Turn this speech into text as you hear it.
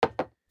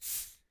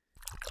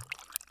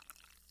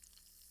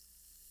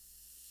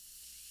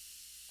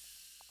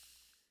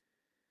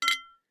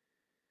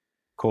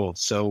Cool.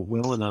 So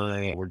Will and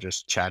I were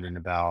just chatting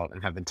about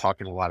and have been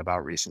talking a lot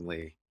about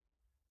recently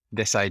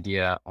this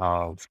idea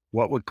of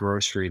what would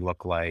grocery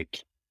look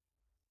like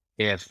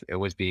if it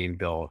was being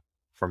built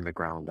from the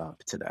ground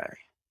up today.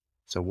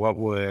 So what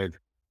would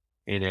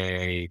in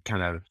a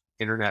kind of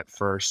internet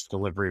first,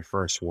 delivery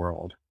first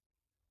world,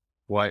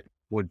 what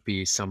would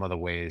be some of the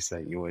ways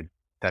that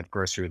that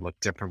grocery would look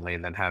differently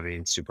than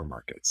having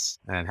supermarkets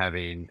and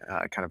having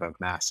kind of a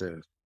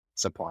massive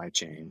supply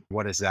chain?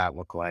 What does that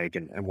look like,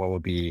 and what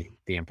would be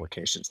the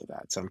implications of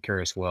that? So I'm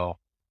curious, Will,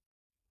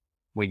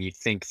 when you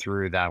think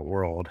through that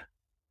world,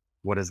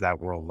 what does that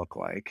world look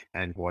like?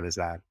 And what does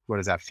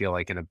that feel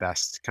like in a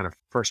best kind of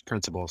first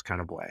principles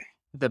kind of way?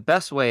 The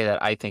best way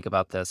that I think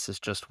about this is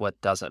just what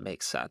doesn't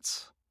make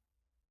sense.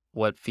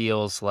 What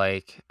feels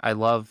like I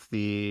love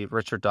the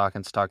Richard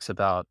Dawkins talks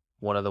about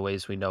one of the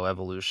ways we know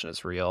evolution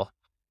is real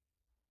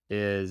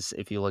is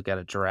if you look at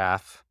a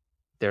giraffe,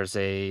 there's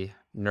a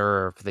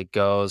nerve that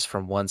goes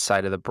from one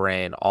side of the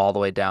brain all the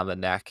way down the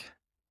neck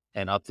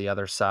and up the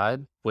other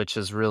side, which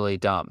is really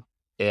dumb.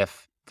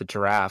 If the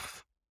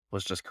giraffe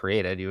was just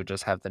created, you would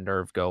just have the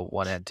nerve go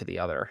one end to the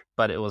other.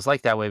 But it was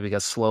like that way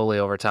because slowly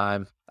over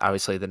time,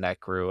 obviously the neck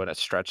grew and it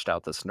stretched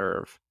out this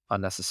nerve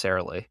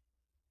unnecessarily.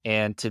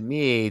 And to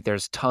me,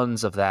 there's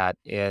tons of that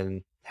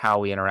in how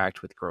we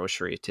interact with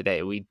grocery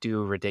today. We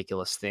do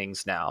ridiculous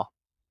things now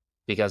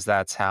because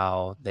that's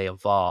how they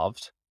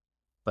evolved.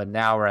 But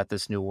now we're at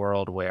this new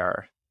world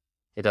where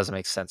it doesn't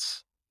make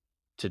sense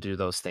to do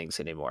those things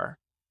anymore.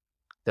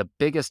 The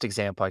biggest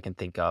example I can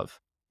think of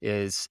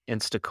is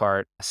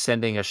Instacart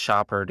sending a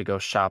shopper to go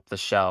shop the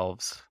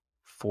shelves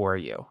for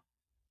you.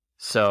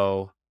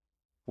 So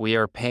we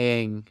are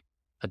paying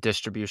a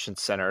distribution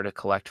center to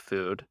collect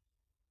food,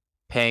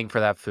 paying for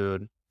that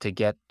food to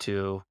get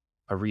to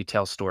a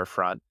retail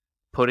storefront,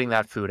 putting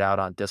that food out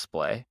on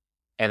display,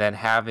 and then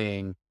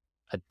having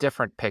a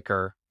different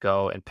picker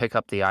go and pick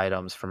up the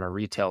items from a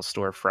retail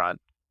storefront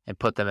and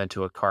put them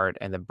into a cart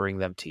and then bring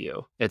them to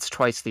you. It's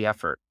twice the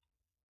effort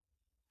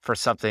for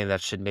something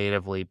that should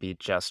natively be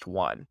just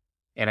one.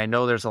 And I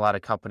know there's a lot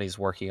of companies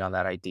working on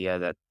that idea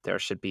that there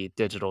should be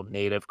digital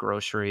native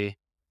grocery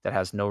that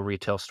has no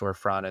retail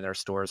storefront and their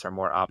stores are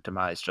more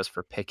optimized just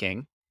for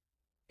picking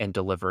and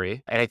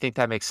delivery. And I think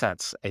that makes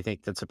sense. I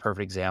think that's a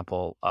perfect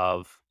example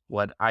of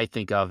what I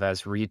think of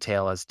as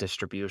retail as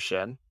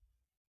distribution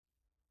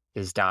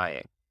is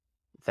dying,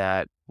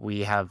 that we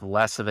have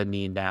less of a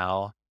need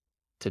now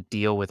to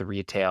deal with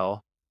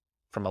retail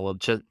from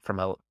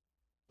a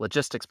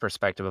logistics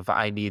perspective. If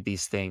I need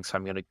these things, so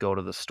I'm going to go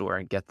to the store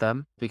and get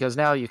them because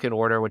now you can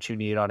order what you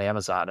need on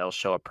Amazon. It'll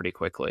show up pretty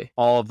quickly.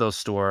 All of those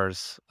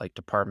stores, like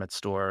department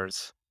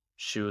stores,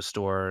 shoe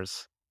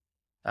stores,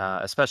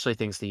 especially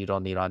things that you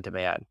don't need on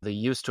demand. They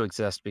used to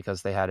exist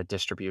because they had a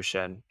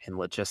distribution and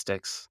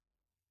logistics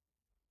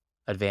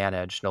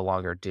advantage, no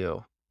longer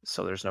do.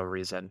 So there's no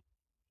reason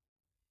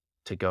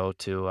to go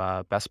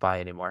to Best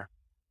Buy anymore.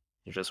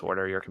 You just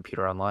order your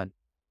computer online.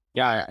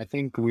 Yeah, I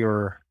think we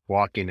were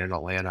walking in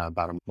Atlanta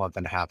about a month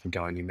and a half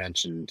ago, and you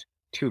mentioned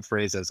two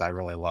phrases I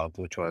really loved,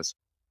 which was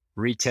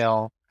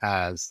retail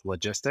as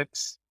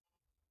logistics,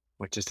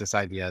 which is this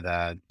idea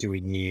that do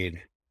we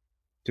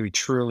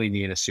truly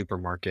need a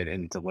supermarket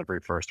in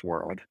delivery first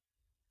world?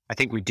 I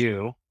think we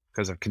do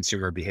because of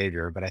consumer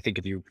behavior, but I think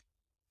if you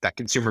that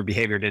consumer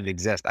behavior didn't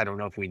exist, I don't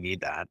know if we need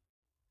that.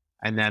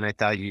 And then I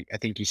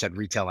think you said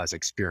retail as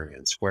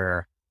experience,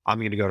 where I'm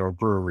going to go to a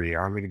brewery,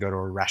 or I'm going to go to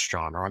a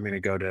restaurant, or I'm going to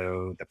go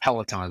to the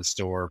Peloton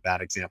store,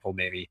 bad example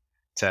maybe,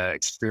 to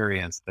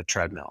experience the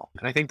treadmill.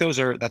 And I think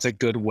that's a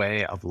good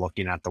way of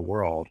looking at the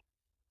world.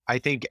 I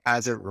think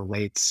as it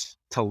relates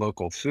to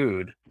local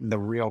food, the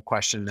real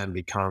question then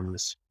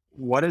becomes,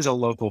 what is a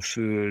local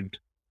food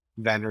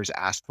vendor's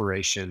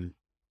aspiration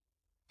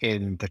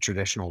in the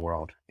traditional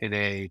world, in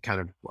a kind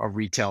of a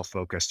retail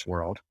focused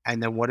world?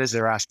 And then what is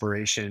their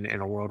aspiration in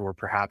a world where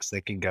perhaps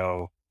they can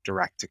go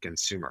direct to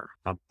consumer?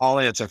 I'll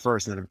answer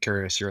first, and then I'm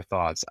curious your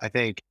thoughts. I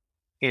think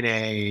in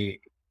a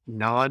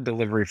non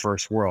delivery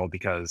first world,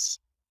 because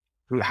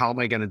how am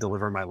I going to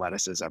deliver my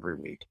lettuces every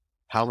week?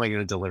 How am I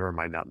going to deliver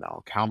my nut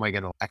milk? How am I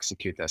going to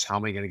execute this? How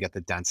am I going to get the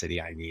density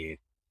I need?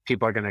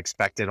 People are going to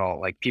expect it all.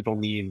 Like, people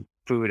need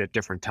food at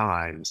different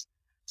times.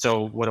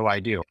 So what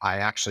do? I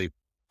actually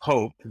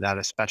hope that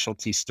a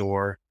specialty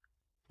store,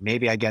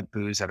 maybe I get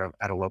booze at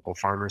a local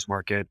farmer's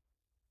market.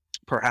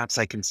 Perhaps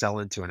I can sell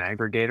into an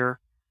aggregator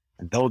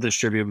and they'll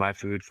distribute my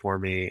food for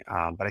me.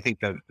 But I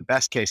think the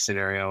best case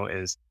scenario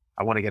is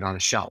I want to get on a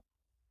shelf,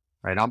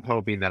 right? I'm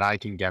hoping that I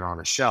can get on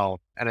a shelf.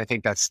 And I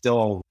think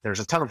there's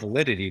a ton of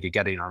validity to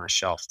getting on a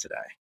shelf today,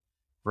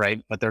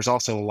 right? But there's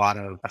also a lot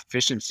of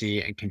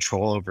efficiency and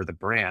control over the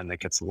brand that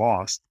gets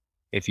lost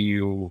if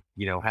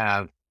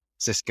have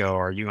Cisco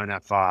or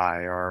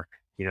UNFI or,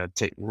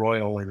 take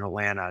Royal in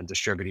Atlanta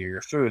distributing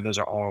your food. Those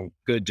are all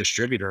good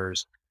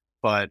distributors,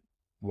 but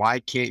why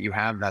can't you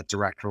have that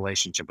direct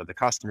relationship with the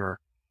customer?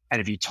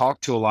 And if you talk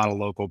to a lot of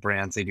local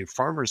brands, they do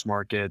farmers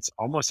markets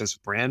almost as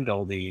brand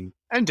building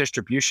and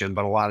distribution,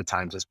 but a lot of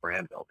times as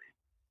brand building.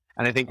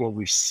 And I think what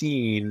we've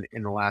seen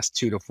in the last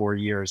 2 to 4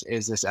 years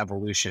is this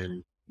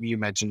evolution. You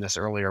mentioned this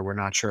earlier. We're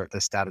not sure if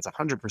this stat is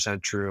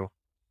 100% true.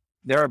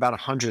 There are about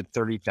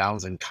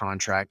 130,000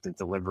 contracted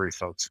delivery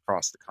folks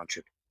across the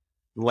country.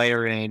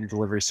 Layer in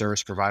delivery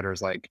service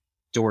providers like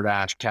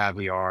DoorDash,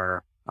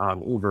 Caviar,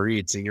 Uber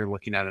Eats, and you're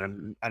looking at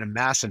a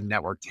massive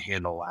network to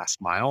handle last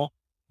mile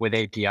with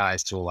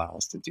APIs to allow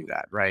us to do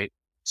that, right?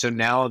 So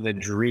now the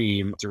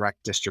dream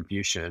direct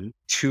distribution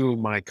to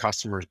my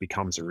customers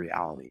becomes a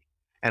reality.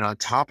 And on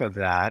top of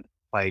that,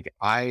 like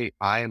I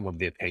am of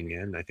the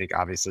opinion, I think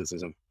obviously this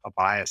is a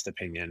biased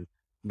opinion,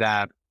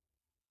 that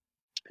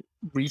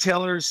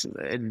retailers,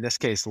 in this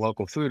case,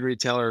 local food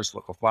retailers,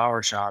 local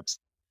flower shops,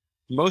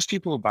 most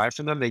people who buy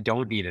from them, they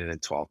don't need it in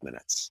 12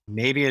 minutes.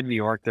 Maybe in New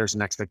York, there's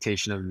an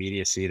expectation of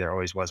immediacy. There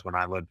always was when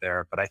I lived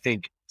there. But I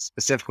think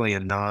specifically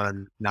in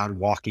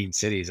non-walking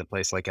cities, a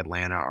place like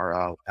Atlanta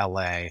or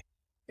LA,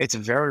 it's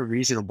very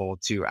reasonable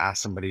to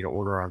ask somebody to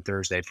order on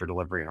Thursday for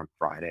delivery on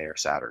Friday or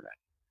Saturday.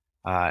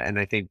 And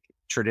I think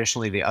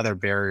traditionally the other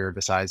barrier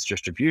besides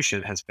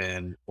distribution has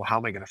been, well, how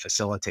am I going to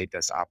facilitate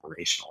this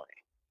operationally?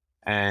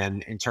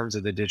 And in terms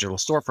of the digital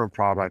storefront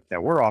product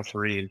that we're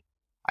offering,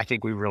 I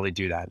think we really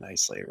do that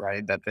nicely,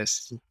 right? That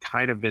this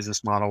kind of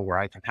business model where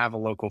I can have a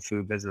local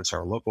food business or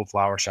a local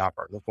flower shop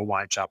or a local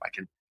wine shop, I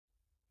can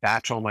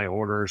batch all my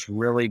orders,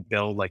 really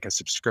build like a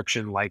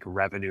subscription like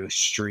revenue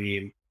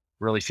stream,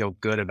 really feel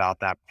good about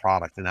that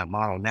product. And that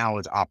model now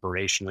is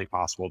operationally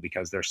possible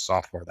because there's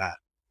software that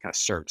kind of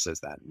services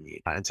that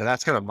need. And so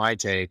that's kind of my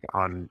take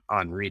on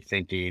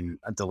rethinking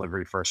a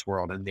delivery first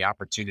world, and the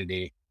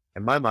opportunity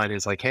in my mind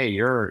is like, hey,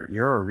 you're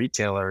a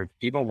retailer.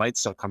 People might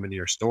still come into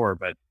your store,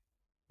 but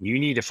you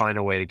need to find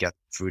a way to get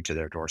food to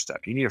their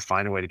doorstep. You need to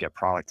find a way to get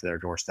product to their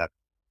doorstep.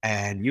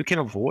 And you can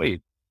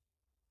avoid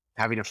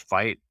having to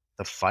fight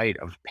the fight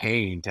of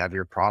paying to have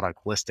your product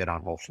listed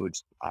on Whole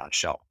Foods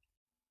shelf.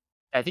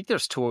 I think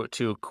there's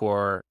two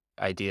core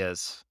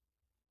ideas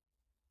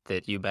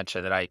that you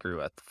mentioned that I agree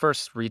with.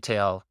 First,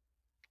 retail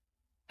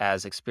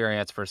as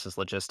experience versus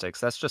logistics.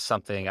 That's just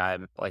something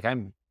I'm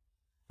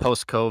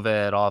post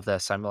COVID, all of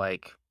this. I'm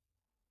like,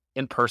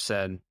 in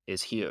person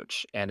is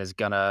huge and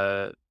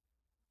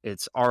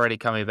it's already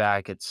coming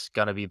back. It's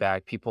gonna be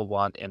back. People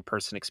want in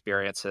person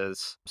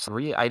experiences. So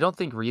I don't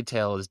think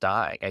retail is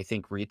dying. I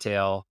think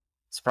retail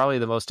is probably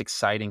the most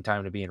exciting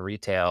time to be in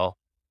retail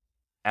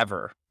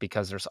ever,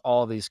 because there's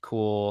all these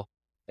cool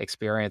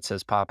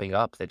experiences popping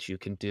up that you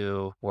can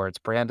do, where it's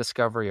brand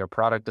discovery or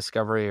product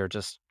discovery or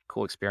just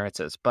cool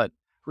experiences. But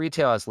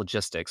retail has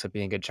logistics of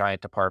being a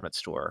giant department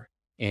store,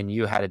 and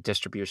you had a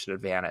distribution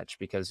advantage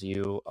because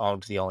you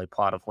owned the only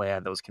plot of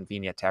land that was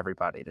convenient to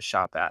everybody to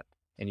shop at,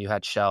 and you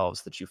had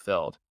shelves that you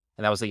filled.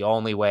 And that was the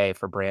only way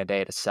for brand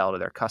A to sell to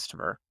their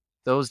customer.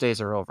 Those days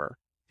are over,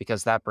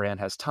 because that brand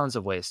has tons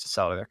of ways to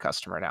sell to their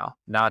customer now,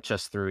 not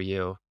just through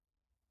you.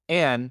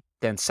 And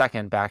then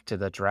second, back to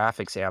the giraffe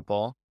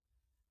example,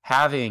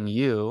 having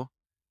you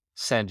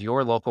send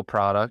your local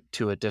product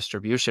to a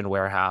distribution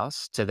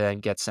warehouse to then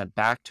get sent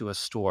back to a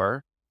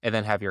store, and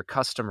then have your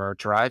customer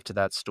drive to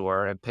that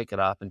store and pick it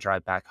up and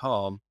drive back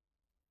home,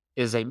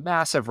 is a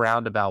massive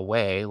roundabout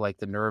way, like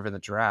the nerve in the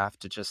giraffe,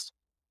 to just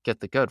get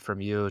the good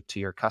from you to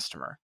your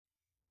customer.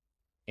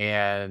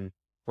 And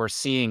we're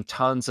seeing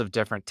tons of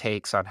different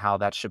takes on how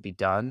that should be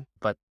done.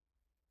 But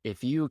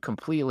if you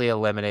completely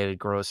eliminated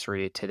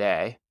grocery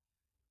today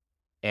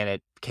and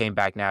it came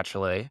back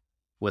naturally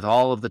with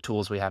all of the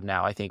tools we have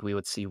now, I think we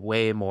would see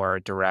way more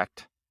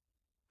direct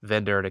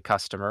vendor to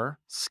customer,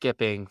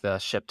 skipping the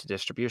ship to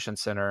distribution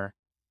center,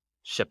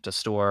 ship to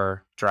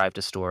store, drive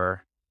to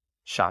store,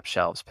 shop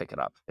shelves, pick it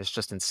up. It's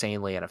just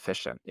insanely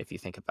inefficient if you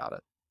think about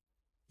it.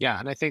 Yeah.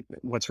 And I think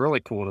what's really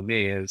cool to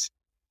me is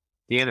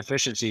the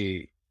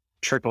inefficiency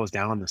trickles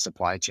down the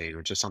supply chain,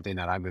 which is something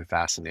that I've been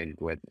fascinated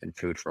with in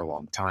food for a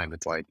long time.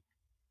 It's like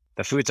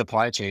the food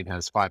supply chain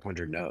has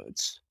 500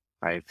 nodes,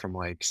 right? From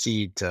like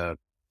seed to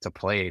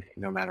plate,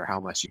 no matter how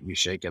much you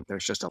shake it,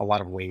 there's just a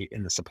lot of weight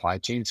in the supply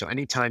chain. So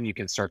anytime you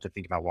can start to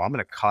think about, well, I'm going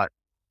to cut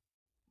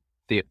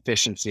the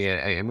efficiency,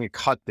 I'm going to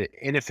cut the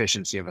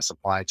inefficiency of a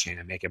supply chain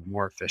and make it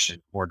more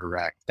efficient, more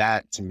direct.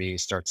 That to me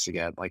starts to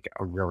get like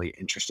a really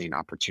interesting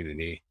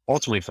opportunity,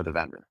 ultimately for the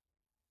vendor.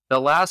 The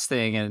last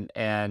thing,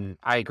 and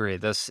I agree,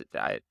 this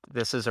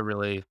is a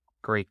really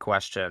great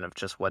question of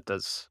just what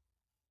does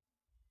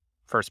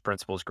first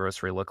principles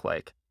grocery look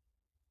like.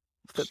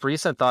 The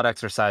recent thought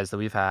exercise that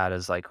we've had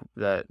is like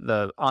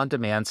the on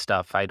demand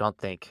stuff. I don't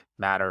think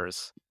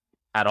matters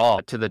at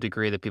all to the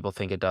degree that people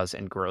think it does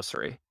in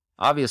grocery.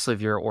 Obviously,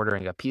 if you're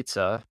ordering a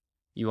pizza,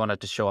 you want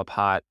it to show up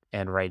hot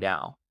and right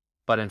now.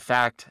 But in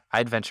fact,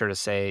 I'd venture to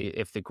say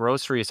if the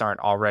groceries aren't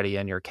already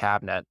in your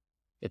cabinet,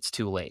 it's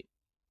too late.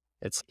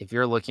 It's if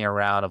you're looking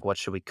around of what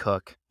should we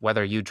cook,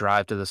 whether you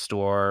drive to the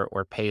store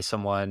or pay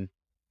someone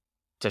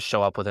to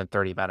show up within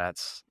 30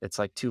 minutes, it's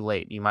like too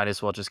late. You might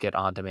as well just get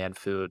on demand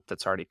food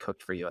that's already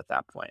cooked for you at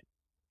that point.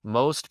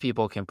 Most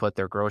people can put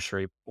their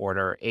grocery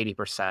order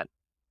 80%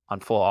 on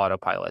full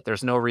autopilot.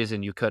 There's no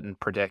reason you couldn't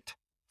predict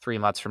 3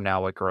 months from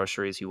now what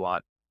groceries you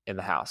want in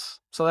the house.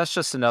 So that's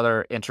just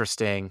another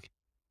interesting,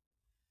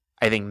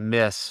 I think,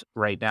 miss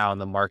right now in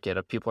the market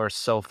of people are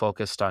so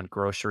focused on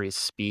grocery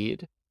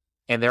speed.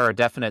 And there are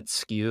definite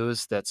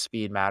SKUs that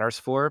speed matters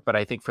for, but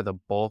I think for the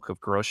bulk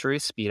of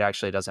groceries, speed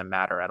actually doesn't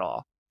matter at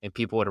all. And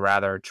people would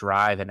rather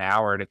drive an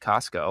hour to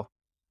Costco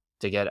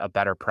to get a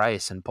better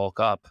price and bulk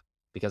up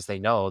because they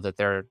know that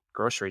their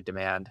grocery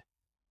demand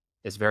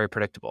is very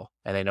predictable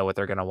and they know what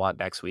they're going to want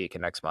next week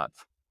and next month.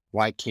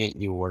 Why can't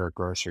you order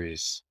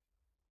groceries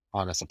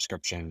on a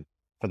subscription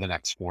for the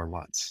next 4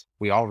 months?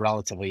 We all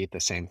relatively eat the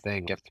same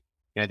thing.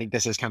 I think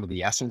this is kind of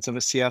the essence of a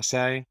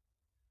CSA,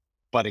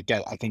 but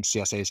I think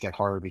CSAs get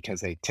harder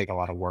because they take a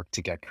lot of work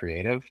to get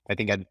creative. I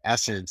think in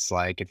essence,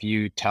 like if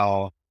you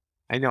tell,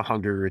 I know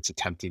Hungry Root's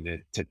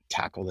attempting to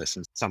tackle this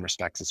in some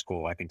respects at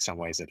school. I think some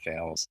ways it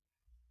fails.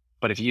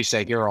 But if you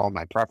say, here are all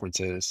my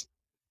preferences,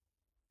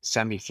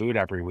 send me food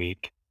every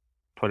week,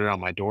 put it on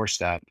my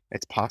doorstep,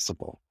 it's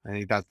possible. I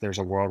think that there's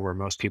a world where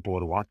most people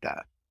would want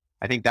that.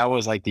 I think that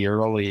was like the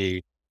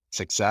early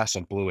success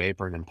of Blue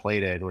Apron and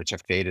Plated, which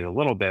have faded a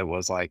little bit,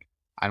 was like,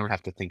 I don't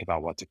have to think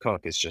about what to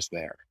cook. It's just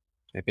there.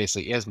 It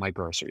basically is my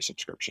grocery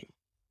subscription.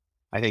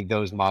 I think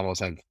those models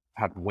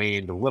have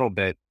waned a little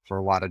bit for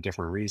a lot of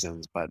different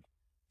reasons, but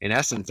in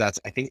essence,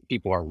 I think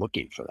people are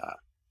looking for that,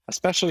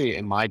 especially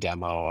in my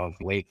demo of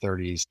late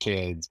 30s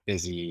kids,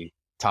 busy,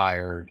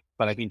 tired.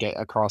 But I think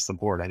across the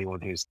board,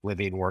 anyone who's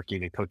living,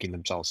 working, and cooking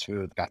themselves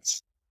food,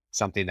 that's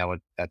something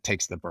that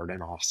takes the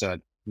burden off. So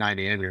at 9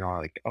 a.m., you're not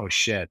like, oh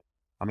shit,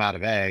 I'm out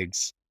of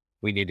eggs.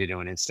 We need to do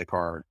an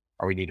Instacart,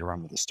 or we need to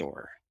run to the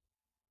store.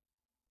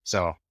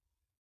 So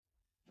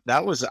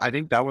I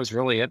think that was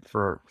really it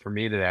for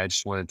me today.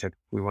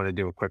 We want to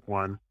do a quick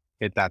one,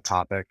 hit that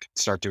topic,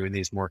 start doing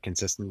these more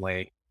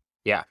consistently.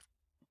 Yeah,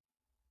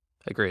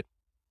 agreed.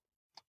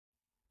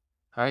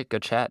 All right,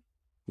 good chat.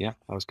 Yeah,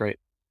 that was great.